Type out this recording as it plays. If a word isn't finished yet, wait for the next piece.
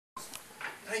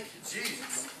Thank you,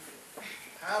 Jesus.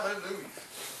 Hallelujah.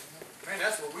 Man,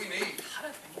 that's what we need.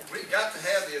 We've got to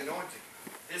have the anointing.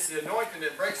 It's the anointing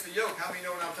that breaks the yoke. How many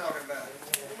know what I'm talking about?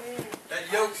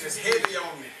 That yoke is heavy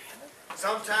on you.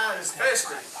 Sometimes,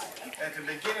 especially at the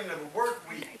beginning of a work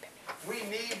week, we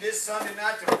need this Sunday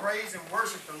night to praise and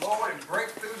worship the Lord and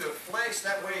break through the flesh.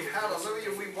 That way,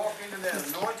 hallelujah, we walk into that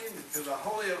anointing, to the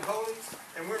Holy of Holies,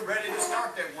 and we're ready to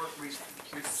start that work week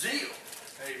with zeal.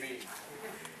 Amen.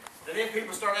 And then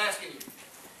people start asking you,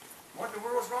 what in the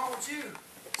world's wrong with you?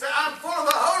 Say, I'm full of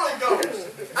the Holy Ghost.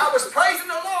 I was praising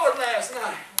the Lord last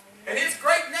night, and His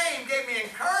great name gave me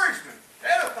encouragement,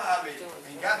 edified me,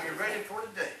 and got me ready for the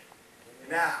day.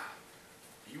 Now,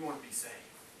 do you want to be saved?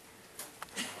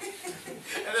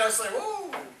 And they'll say, whoa,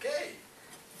 okay.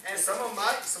 And some of them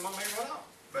might, some of them may run off.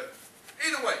 But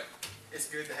either way, it's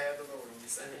good to have the Lord on your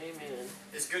side. Amen.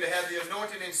 It's good to have the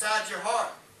anointing inside your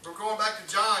heart. We're going back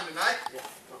to John tonight. Yeah,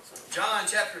 John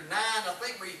chapter 9. I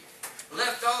think we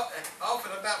left off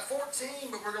at about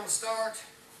 14, but we're going to start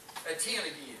at 10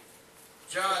 again.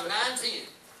 John 9:10.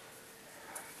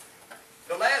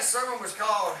 The last sermon was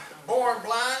called Born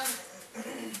Blind.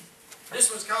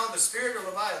 This one's called the Spirit of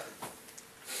Leviathan.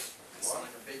 That sounds like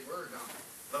a big word, don't it?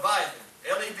 Leviathan.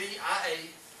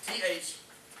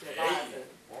 Leviathan.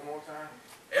 One more time.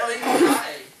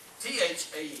 Leviathan.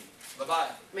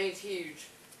 Leviathan. Means huge.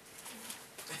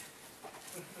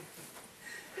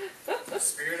 The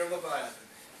Spirit of Leviathan.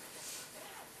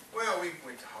 Well, we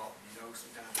went to Hall,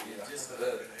 sometimes we get just a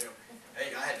little bit of help.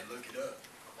 Hey, I had to look it up.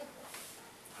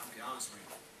 I'll be honest with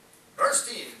you. Verse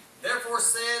 10. Therefore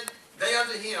said they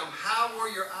unto him, how were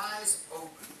your eyes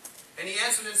open? And he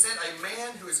answered and said, a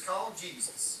man who is called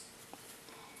Jesus.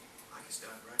 I can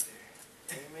stop right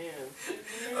there.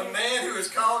 Amen. A man who is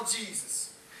called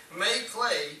Jesus made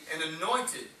clay and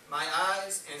anointed my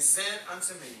eyes and said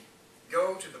unto me,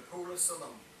 go to the pool of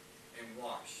Siloam and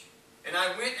wash. And I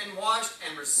went and washed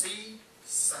and received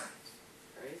sight.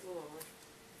 Praise the Lord.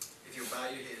 If you'll bow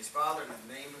your heads, Father, in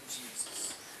the name of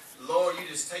Jesus, Lord, you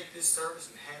just take this service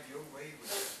and have your way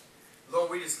with it.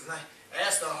 Lord, we just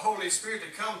ask the Holy Spirit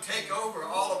to come take over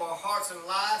all of our hearts and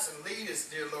lives and lead us,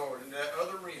 dear Lord, in that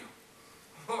other realm.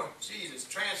 Lord Jesus,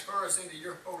 transfer us into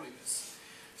your holiness.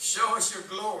 Show us your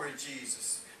glory,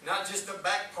 Jesus. Not just the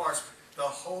back parts, but the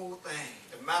whole thing.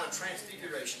 The Mount of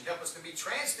Transfiguration. Help us to be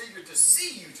transfigured to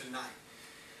see you tonight.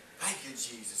 Thank you,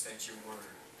 Jesus, that's your word.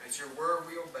 That's your word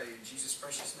we obey. In Jesus'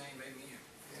 precious name, amen.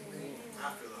 Amen.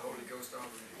 I feel the Holy Ghost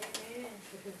already.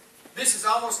 Amen. This is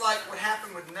almost like what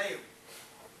happened with Nathan.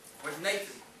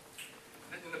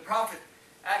 And the prophet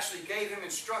actually gave him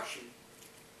instruction,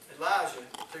 Elijah,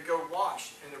 to go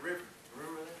wash in the river.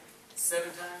 Remember that? 7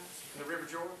 times in the River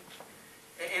Jordan.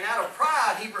 And out of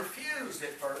pride, he refused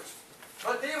at first.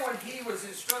 But then when he was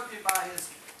instructed by his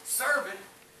servant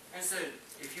and said,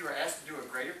 if you were asked to do a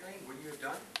greater thing, wouldn't you have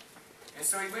done it? And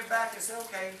so he went back and said,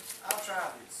 okay, I'll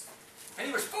try this. And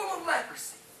he was full of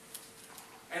leprosy.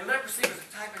 And leprosy was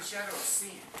a type and shadow of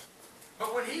sin.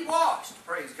 But when he washed,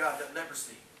 praise God, that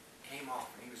leprosy came off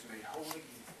and he was made whole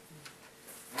again.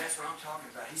 And that's what I'm talking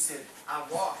about. He said, I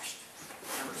washed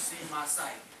and received my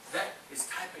sight. That is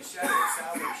type and shadow of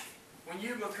salvation. When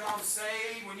you become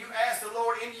saved, when you ask the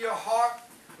Lord into your heart,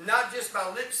 not just by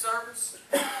lip service,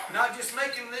 not just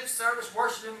making lip service,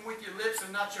 worshiping Him with your lips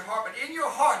and not your heart, but in your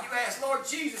heart you ask, Lord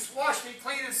Jesus, wash me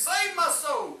clean and save my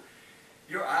soul.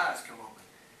 Your eyes come open,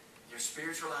 your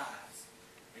spiritual eyes.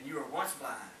 And you were once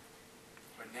blind,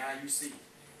 but now you see.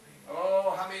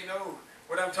 Oh, how many know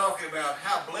what I'm talking about?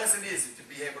 How blessed is it to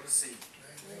be able to see?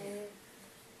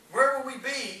 Where will we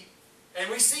be? And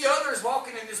we see others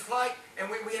walking in this plight, and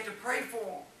we have to pray for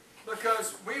them.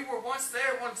 Because we were once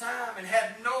there one time and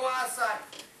had no eyesight.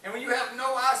 And when you have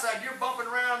no eyesight, you're bumping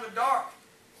around in the dark.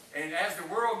 And as the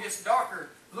world gets darker,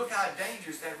 look how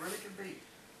dangerous that really can be.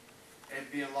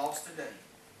 And being lost today.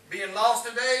 Being lost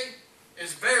today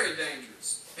is very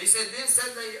dangerous. He said, then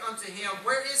said they unto him,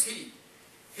 where is he?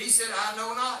 He said, I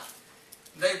know not.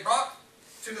 They brought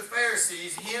to the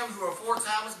Pharisees him who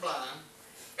aforetime was blind,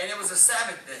 and it was a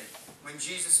Sabbath day when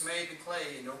Jesus made the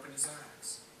clay and opened his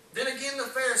eyes. Then again the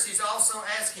Pharisees also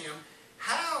asked him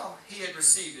how he had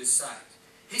received his sight.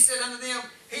 He said unto them,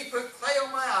 he put clay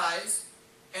on my eyes,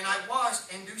 and I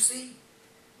washed and do see.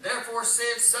 Therefore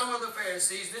said some of the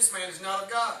Pharisees, this man is not of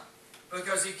God,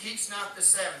 because he keeps not the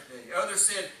Sabbath day. Others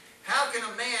said, how can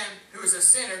a man who is a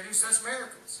sinner do such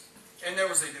miracles? And there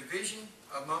was a division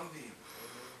among them.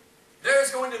 There is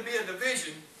going to be a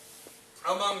division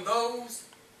among those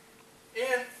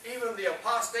in even the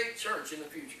apostate church in the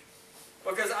future.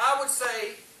 Because I would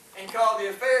say and call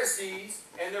the Pharisees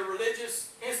and their religious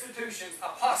institutions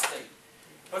apostate.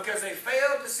 Because they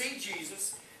failed to see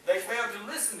Jesus, they failed to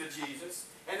listen to Jesus,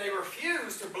 and they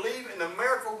refused to believe in the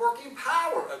miracle-working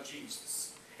power of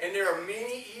Jesus. And there are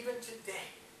many even today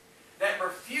that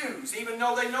refuse, even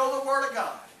though they know the Word of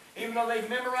God, even though they've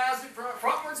memorized it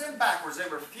frontwards and backwards, they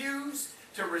refuse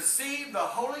to receive the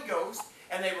Holy Ghost,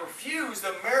 and they refuse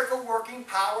the miracle-working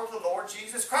power of the Lord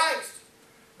Jesus Christ.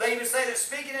 They even say that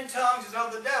speaking in tongues is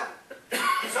of the devil.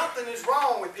 Something is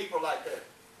wrong with people like that.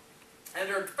 And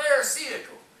they're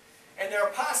pharisaical, and they're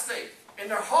apostate in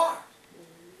their heart.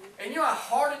 And you know how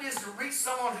hard it is to reach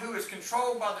someone who is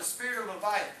controlled by the spirit of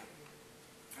Leviathan.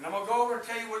 And I'm going to go over and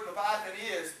tell you what Leviathan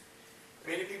is.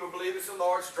 Many people believe it's a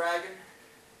large dragon,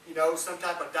 you know, some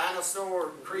type of dinosaur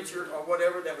creature or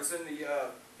whatever that was in the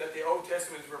that the Old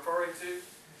Testament is referring to.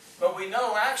 But we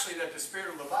know actually that the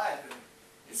spirit of Leviathan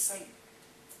is Satan.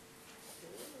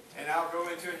 And I'll go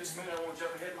into it in just a minute. I won't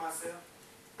jump ahead of myself.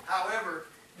 However,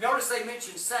 notice they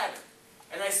mention Sabbath.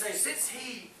 And they say, since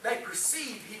they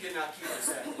perceived he did not keep the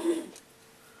Sabbath.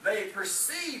 They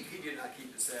perceived he did not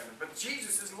keep the Sabbath. But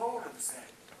Jesus is Lord of the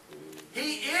Sabbath.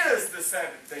 He is the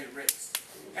Sabbath day rest.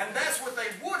 And that's what they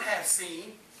would have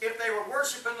seen if they were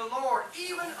worshiping the Lord,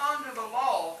 even under the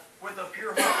law, with a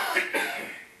pure heart.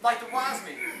 Like the wise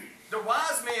men. The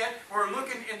wise men were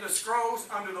looking in the scrolls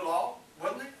under the law,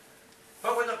 wasn't they?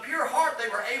 But with a pure heart, they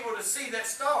were able to see that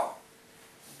star.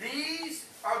 These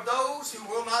are those who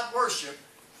will not worship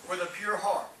with a pure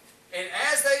heart. And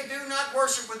as they do not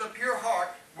worship with a pure heart,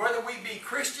 whether we be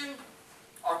Christian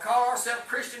or call ourselves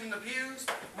Christian in the pews,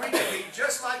 we can be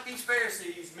just like these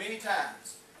Pharisees many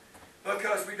times.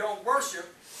 Because we don't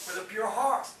worship with a pure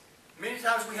heart. Many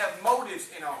times we have motives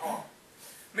in our heart.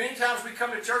 Many times we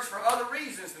come to church for other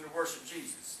reasons than to worship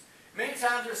Jesus. Many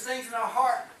times there's things in our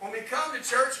heart when we come to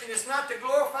church and it's not to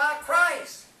glorify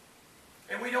Christ.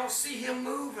 And we don't see Him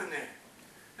move in there.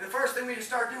 And the first thing we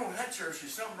start doing with that church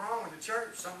is something wrong with the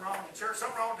church, something wrong with the church,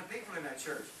 something wrong with the people in that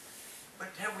church. But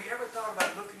have we ever thought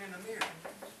about looking in the mirror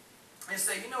and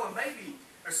say, you know, maybe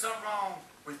there's something wrong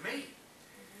with me.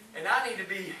 And I need to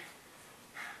be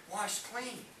washed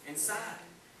clean inside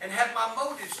and have my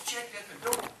motives checked at the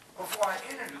door before I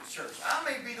enter the church. I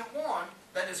may be the one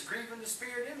that is grieving the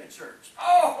Spirit in the church.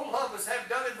 All of us have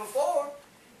done it before.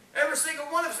 Every single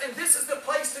one of us. And this is the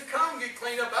place to come get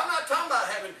cleaned up. I'm not talking about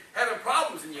having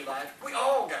problems in your life. We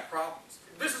all got problems.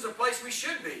 This is a place we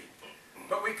should be.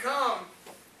 But we come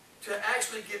to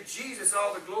actually give Jesus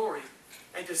all the glory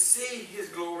and to see His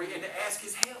glory and to ask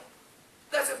His help.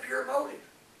 That's a pure motive.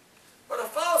 But a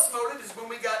false motive is when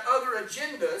we got other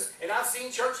agendas, and I've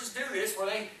seen churches do this, where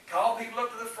they call people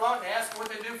up to the front and ask what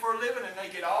they do for a living, and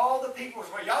they get all the people,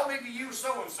 well, y'all need to use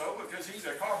so-and-so because he's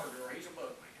a carpenter or he's a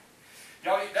bookman.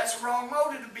 Y'all, that's the wrong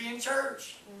motive to be in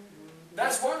church.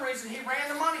 That's one reason He ran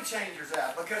the money changers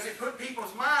out, because it put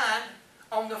people's mind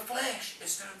on the flesh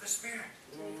instead of the Spirit.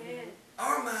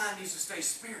 Our mind needs to stay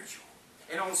spiritual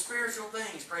and on spiritual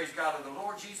things, praise God, of the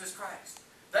Lord Jesus Christ.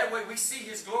 That way we see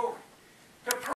His glory.